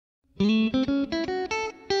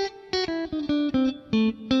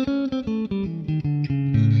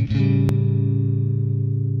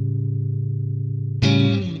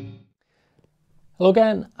Hello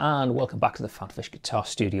again and welcome back to the PhatPhish Guitar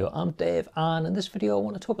Studio. I'm Dave, and in this video I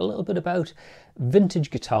want to talk a little bit about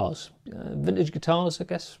vintage guitars. Vintage guitars, I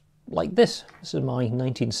guess, like this. This is my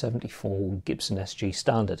 1974 Gibson SG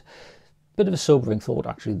Standard. Bit of a sobering thought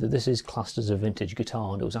actually that this is classed as a vintage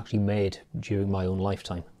guitar and it was actually made during my own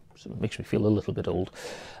lifetime. So it makes me feel a little bit old.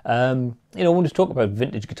 When we talk about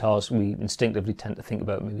vintage guitars, we instinctively tend to think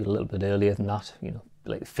about maybe a little bit earlier than that,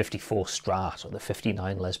 like the 54 Strat or the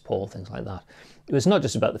 59 Les Paul, things like that. It was not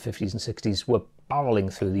just about the 50s and 60s. We're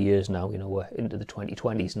barreling through the years now, we're into the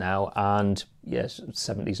 2020s now, and yes,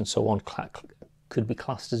 70s and so on could be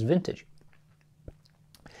classed as vintage.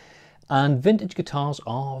 And vintage guitars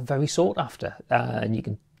are very sought after, and you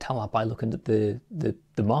can tell that by looking at the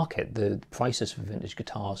market. The prices for vintage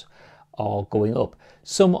guitars are going up.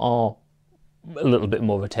 Some are a little bit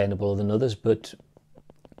more attainable than others, but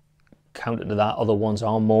counter to that, other ones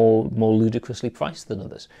are more ludicrously priced than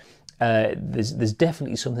others. There's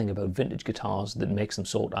definitely something about vintage guitars that makes them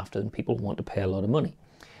sought after and people want to pay a lot of money.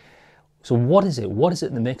 So what is it? What is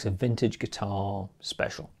it that makes a vintage guitar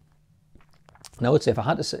special? Now, I would say if I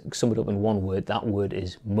had to sum it up in one word, that word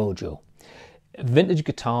is mojo. A vintage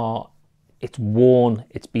guitar, it's worn,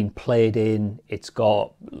 it's been played in, it's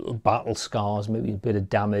got battle scars, maybe a bit of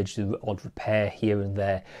damage, the odd repair here and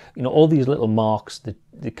there. All these little marks that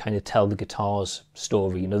kind of tell the guitar's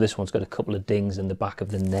story. This one's got a couple of dings in the back of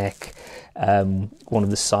the neck. One of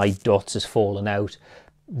the side dots has fallen out.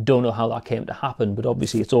 Don't know how that came to happen, but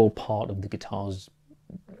obviously it's all part of the guitar's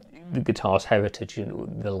heritage,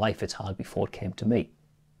 the life it's had before it came to me.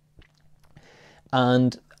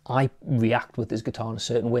 And I react with this guitar in a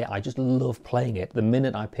certain way. I just love playing it. The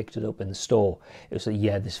minute I picked it up in the store, it was like,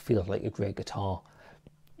 yeah, this feels like a great guitar.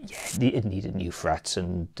 Yeah, it needed new frets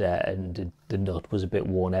and the nut was a bit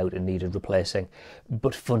worn out and needed replacing.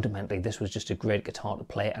 But fundamentally, this was just a great guitar to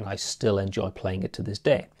play, and I still enjoy playing it to this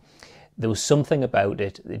day. There was something about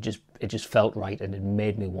it, it just felt right, and it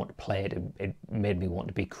made me want to play it. It made me want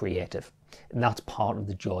to be creative. And that's part of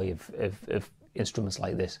the joy of instruments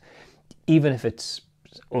like this. Even if it's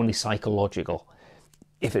only psychological,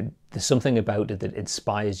 if there's something about it that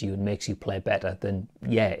inspires you and makes you play better, then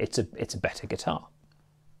yeah, it's a better guitar.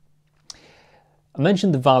 I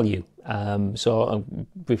mentioned the value, so I'll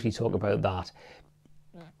briefly talk about that.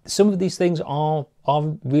 Some of these things are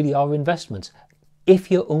really investments.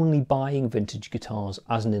 If you're only buying vintage guitars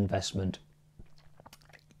as an investment,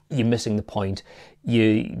 you're missing the point.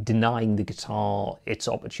 You're denying the guitar its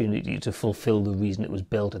opportunity to fulfill the reason it was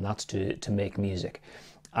built, and that's to make music.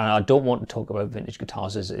 And I don't want to talk about vintage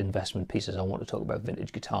guitars as investment pieces. I want to talk about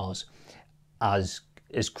vintage guitars as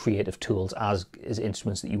creative tools, as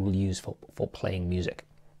instruments that you will use for playing music.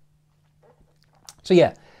 So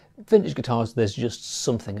yeah, vintage guitars, there's just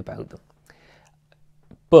something about them.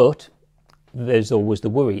 But there's always the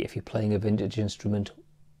worry, if you're playing a vintage instrument,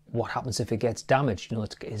 what happens if it gets damaged?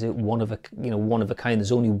 Is it one of a kind?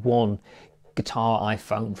 There's only one guitar I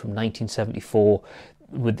found from 1974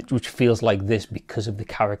 which feels like this because of the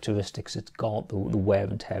characteristics it's got, the wear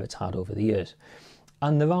and tear it's had over the years.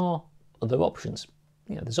 And there are other options.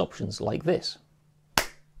 There's options like this.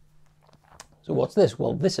 So what's this?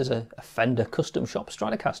 Well, this is a Fender Custom Shop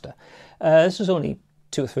Stratocaster. This is only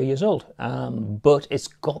 2 or 3 years old, but it's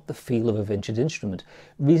got the feel of a vintage instrument.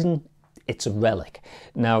 Reason, it's a relic.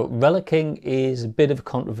 Now, relicing is a bit of a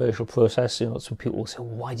controversial process. Some people will say, well,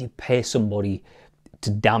 why do you pay somebody to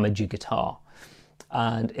damage your guitar?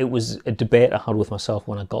 And it was a debate I had with myself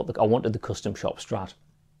when I wanted the Custom Shop Strat.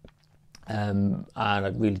 And I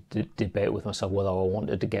really did debate with myself whether I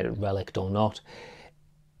wanted to get it reliced or not.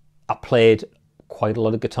 I played quite a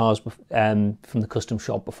lot of guitars from the Custom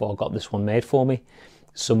Shop before I got this one made for me.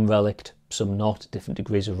 Some reliced, some not, different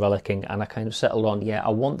degrees of relicing, and I kind of settled on, yeah, I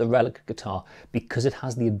want the relic guitar because it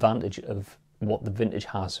has the advantage of what the vintage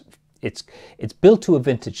has. It's built to a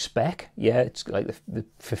vintage spec, yeah, it's like the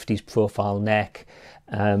 50s profile neck,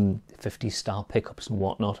 50s style pickups and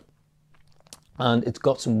whatnot, and it's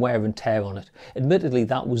got some wear and tear on it. Admittedly,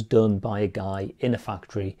 that was done by a guy in a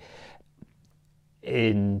factory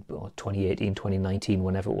in 2018, 2019,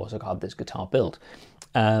 whenever it was I got this guitar built.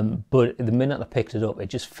 But the minute I picked it up, it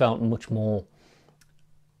just felt much more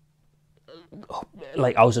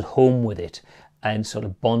like I was at home with it and sort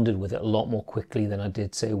of bonded with it a lot more quickly than I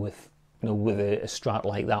did, say, with a Strat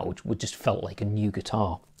like that, which just felt like a new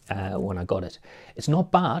guitar when I got it. It's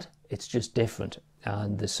not bad, it's just different.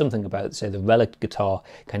 And there's something about, say, the relic guitar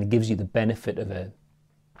kind of gives you the benefit of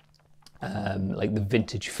like the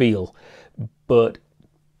vintage feel, but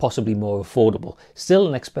possibly more affordable. Still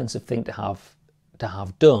an expensive thing to have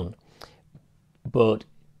done, but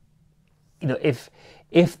if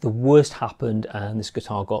If the worst happened and this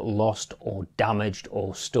guitar got lost or damaged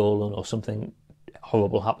or stolen or something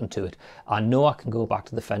horrible happened to it, I know I can go back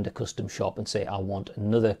to the Fender custom shop and say, I want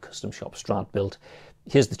another custom shop Strat built.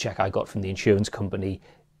 Here's the check I got from the insurance company.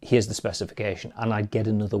 Here's the specification, and I'd get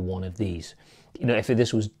another one of these. You know, if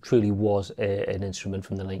this truly was an instrument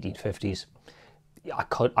from the 1950s, I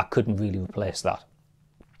couldn't really replace that.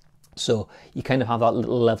 So you kind of have that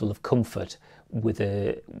little level of comfort with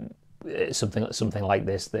something like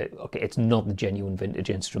this, that okay, it's not the genuine vintage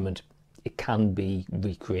instrument. It can be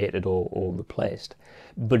recreated or replaced,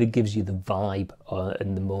 but it gives you the vibe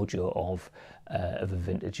and the mojo of a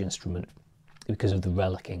vintage instrument, because of the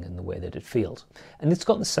relicing and the way that it feels. And it's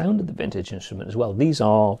got the sound of the vintage instrument as well. These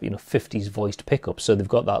are, you know, 50s voiced pickups, so they've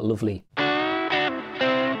got that lovely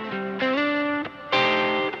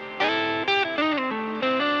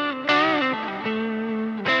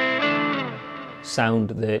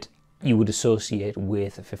sound that you would associate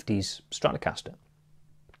with a 50s Stratocaster.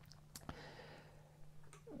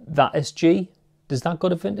 That SG, does that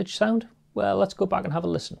got a vintage sound? Well, let's go back and have a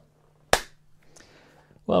listen.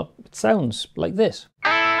 Well, it sounds like this.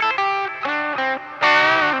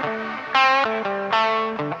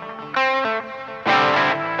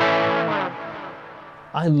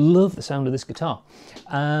 I love the sound of this guitar.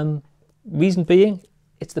 Reason being,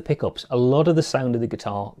 it's the pickups. A lot of the sound of the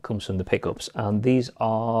guitar comes from the pickups, and they're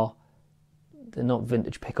not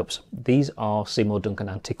vintage pickups. These are Seymour Duncan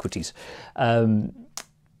antiquities.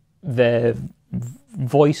 They're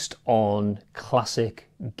voiced on classic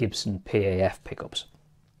Gibson PAF pickups.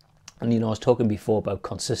 And, you know, I was talking before about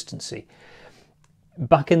consistency.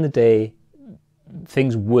 Back in the day,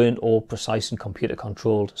 things weren't all precise and computer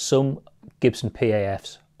controlled. Some Gibson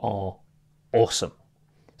PAFs are awesome.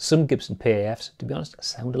 Some Gibson PAFs, to be honest,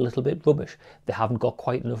 sound a little bit rubbish. They haven't got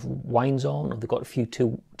quite enough whines on, or they've got a few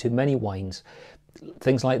too many whines.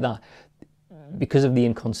 Things like that. Because of the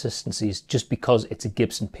inconsistencies, just because it's a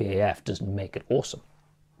Gibson PAF doesn't make it awesome.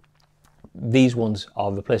 These ones are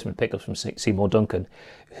replacement pickups from Seymour Duncan,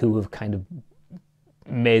 who have kind of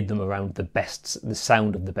made them around the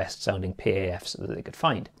sound of the best sounding PAFs that they could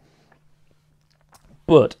find.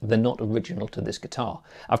 But they're not original to this guitar.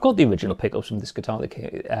 I've got the original pickups from this guitar,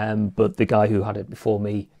 but the guy who had it before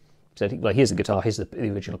me said, well, here's the guitar, here's the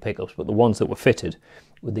original pickups, but the ones that were fitted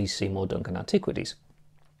were these Seymour Duncan antiquities.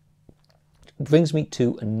 It brings me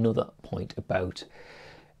to another point about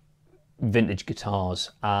vintage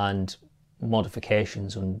guitars and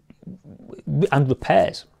modifications and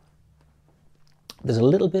repairs. There's a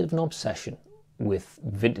little bit of an obsession with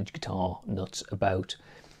vintage guitar nuts about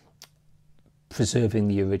preserving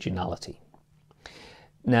the originality.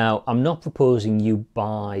 Now, I'm not proposing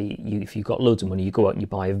if you've got loads of money, you go out and you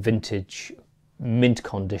buy a vintage mint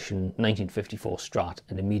condition 1954 Strat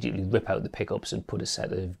and immediately rip out the pickups and put a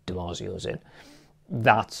set of DiMarzios in.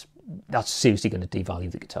 That's seriously going to devalue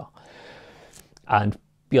the guitar. And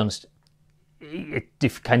be honest,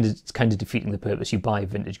 it's kind of defeating the purpose. You buy a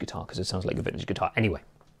vintage guitar because it sounds like a vintage guitar anyway.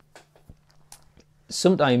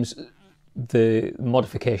 Sometimes the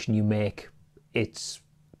modification you make, it's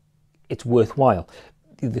worthwhile.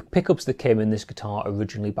 The pickups that came in this guitar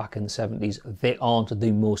originally back in the 70s, they aren't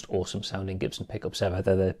the most awesome sounding Gibson pickups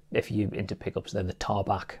ever. If you're into pickups, they're the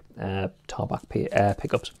Tarback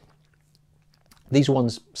pickups. These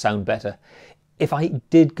ones sound better. If I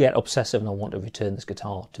did get obsessive and I want to return this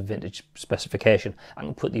guitar to vintage specification, I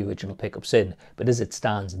can put the original pickups in. But as it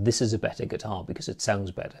stands, this is a better guitar because it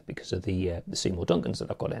sounds better because of the Seymour Duncans that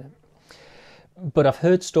I've got in it. But I've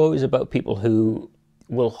heard stories about people who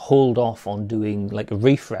will hold off on doing like a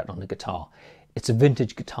refret on a guitar. It's a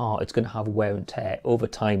vintage guitar, it's going to have wear and tear. Over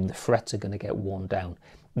time, the frets are going to get worn down.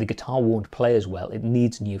 The guitar won't play as well, it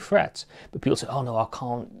needs new frets. But people say, oh no, I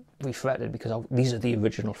can't refret it because these are the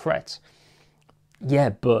original frets. Yeah,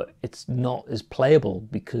 but it's not as playable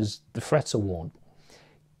because the frets are worn.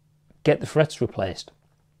 Get the frets replaced.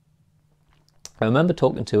 I remember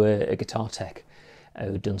talking to a guitar tech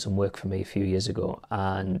who'd done some work for me a few years ago,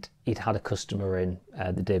 and he'd had a customer in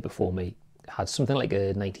the day before me, had something like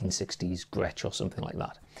a 1960s Gretsch or something like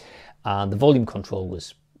that, and the volume control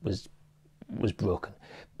was broken.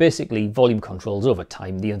 Basically, volume controls over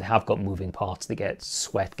time, they have got moving parts. They get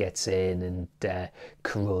sweat gets in and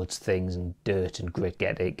corrodes things, and dirt and grit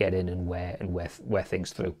get in and wear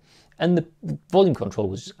things through. And the volume control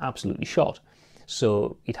was absolutely shot.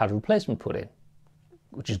 So he'd had a replacement put in,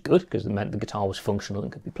 which is good because it meant the guitar was functional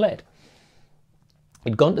and could be played.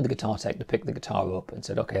 He'd gone to the guitar tech to pick the guitar up and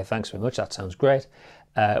said, okay, thanks very much, that sounds great.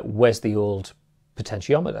 Where's the old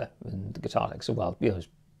potentiometer? And the guitar tech said, well,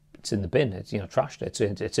 it's in the bin. It's trashed.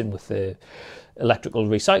 It's in with the electrical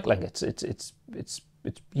recycling. It's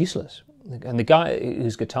it's useless. And the guy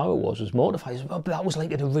whose guitar it was mortified. He said, well, that was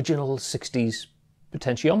like an original 60s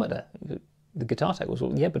potentiometer. The guitar tech was,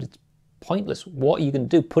 well, yeah, but it's pointless. What are you going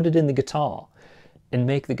to do? Put it in the guitar and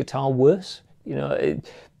make the guitar worse? You know,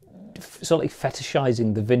 sort of like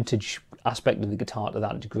fetishizing the vintage aspect of the guitar to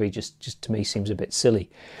that degree just to me seems a bit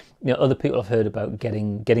silly. You know, other people have heard about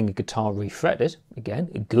getting a guitar refretted.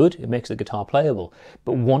 Again, good, it makes the guitar playable,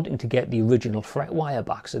 but wanting to get the original fret wire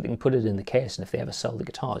back so they can put it in the case, and if they ever sell the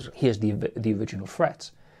guitars, here's the original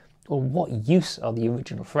frets. Well, what use are the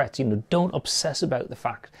original frets? You know, don't obsess about the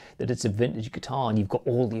fact that it's a vintage guitar and you've got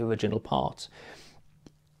all the original parts.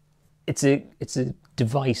 It's a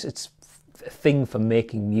device, it's a thing for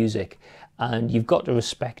making music, and you've got to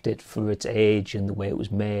respect it for its age and the way it was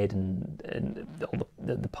made and all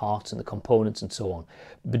the parts and the components and so on.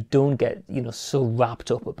 But don't get, you know, so wrapped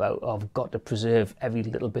up about, oh, I've got to preserve every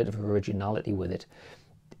little bit of originality with it.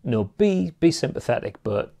 No, be sympathetic,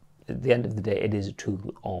 but at the end of the day, it is a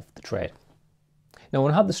tool of the trade. Now,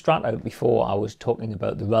 when I had the Strat out before, I was talking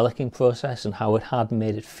about the relicing process and how it had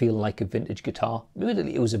made it feel like a vintage guitar.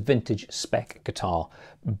 Really, it was a vintage spec guitar,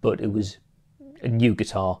 but it was a new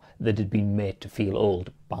guitar that had been made to feel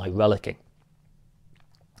old by relicing.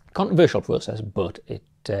 Controversial process, but it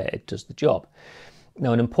does the job.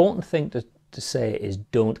 Now, an important thing to say is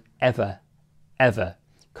don't ever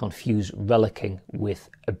confuse relicing with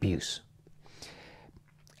abuse.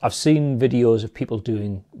 I've seen videos of people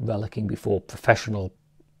doing relicing before, professional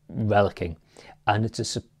relicing, and it's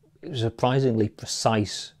a surprisingly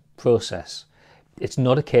precise process. It's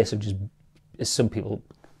not a case of just, as some people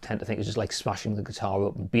tend to think, it's just like smashing the guitar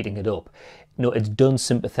up and beating it up. No, it's done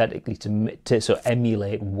sympathetically to sort of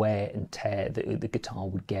emulate wear and tear that the guitar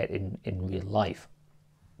would get in real life.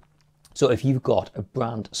 So if you've got a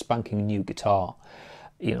brand spanking new guitar,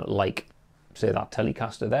 you know, like say that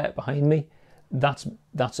Telecaster there behind me, that's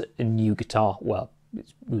a new guitar. Well,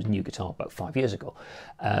 it was a new guitar about 5 years ago,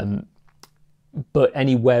 but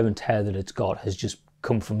any wear and tear that it's got has just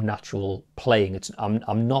come from natural playing. What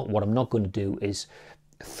I'm not going to do is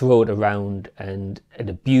throw it around and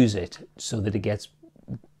abuse it so that it gets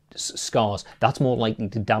scars. That's more likely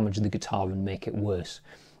to damage the guitar and make it worse.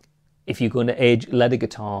 If you're going to let a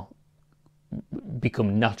guitar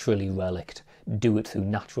become naturally relict, do it through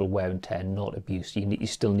natural wear and tear, not abuse. You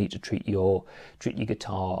still need to treat your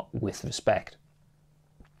guitar with respect.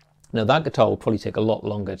 Now, that guitar will probably take a lot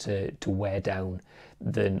longer to wear down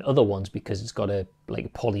than other ones because it's got a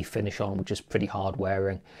poly finish on, which is pretty hard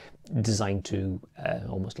wearing, designed to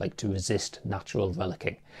almost like to resist natural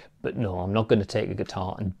relicing. But no, I'm not going to take a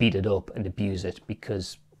guitar and beat it up and abuse it,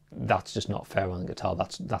 because that's just not fair on the guitar.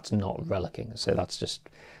 That's not relicing. So that's just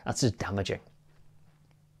damaging.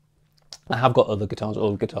 I have got other guitars,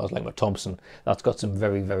 old guitars like my Thompson, that's got some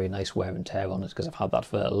very, very nice wear and tear on it, because I've had that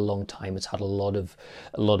for a long time. It's had a lot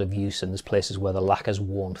of use, and there's places where the lacquer's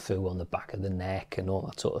worn through on the back of the neck and all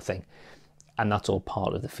that sort of thing. And that's all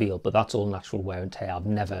part of the feel, but that's all natural wear and tear. I've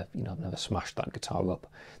never smashed that guitar up.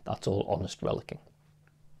 That's all honest relicing.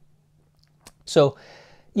 So,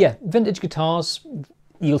 yeah, vintage guitars,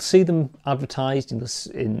 you'll see them advertised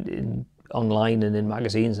in online and in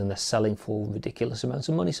magazines, and they're selling for ridiculous amounts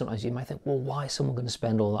of money. Sometimes you might think, well, why is someone going to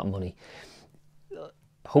spend all that money?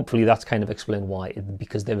 Hopefully that's kind of explained why,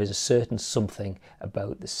 because there is a certain something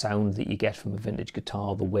about the sound that you get from a vintage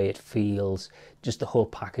guitar, the way it feels, just the whole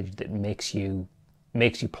package that makes you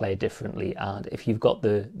play differently. And if you've got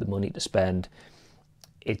the money to spend,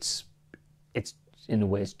 it's in a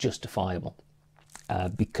way it's justifiable,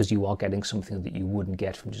 because you are getting something that you wouldn't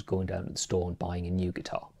get from just going down to the store and buying a new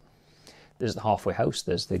guitar. There's the halfway house,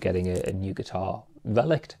 there's the getting a new guitar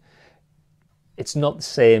reliced. It's not the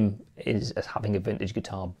same as having a vintage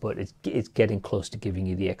guitar, but it's getting close to giving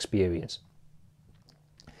you the experience.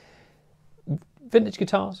 Vintage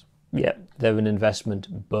guitars, yeah, they're an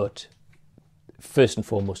investment, but first and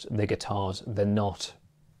foremost, they're guitars. They're not,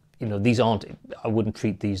 these aren't, I wouldn't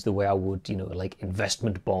treat these the way I would, like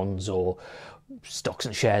investment bonds or stocks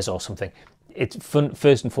and shares or something. It's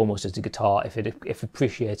first and foremost, it's a guitar. If it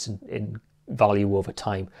appreciates in value over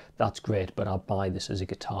time, that's great. But I'll buy this as a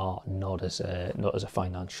guitar, not as a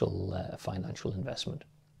financial investment.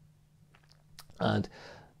 And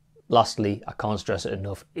lastly, I can't stress it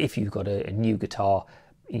enough: if you've got a new guitar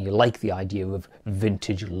and you like the idea of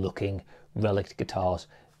vintage-looking relic guitars,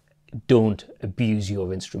 don't abuse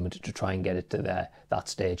your instrument to try and get it to that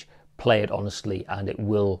stage. Play it honestly, and it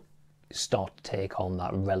will start to take on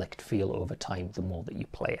that relict feel over time the more that you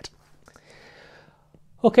play it.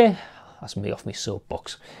 Okay, that's me off my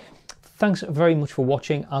soapbox. Thanks very much for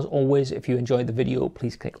watching. As always, if you enjoyed the video,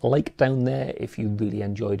 please click like down there if you really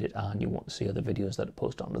enjoyed it and you want to see other videos that are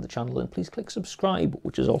posted onto the channel, and please click subscribe,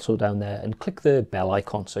 which is also down there, and click the bell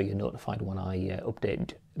icon so you're notified when I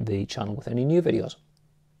update the channel with any new videos.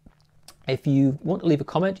 If you want to leave a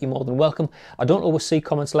comment, you're more than welcome. I don't always see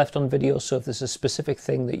comments left on videos, so if there's a specific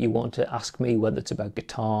thing that you want to ask me, whether it's about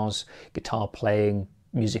guitars, guitar playing,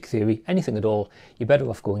 music theory, anything at all, you're better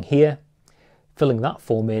off going here, filling that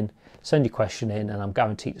form in, send your question in, and I'm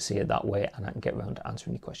guaranteed to see it that way, and I can get around to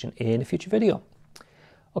answering your question in a future video.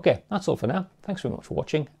 Okay, that's all for now. Thanks very much for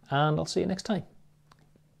watching, and I'll see you next time.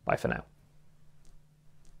 Bye for now.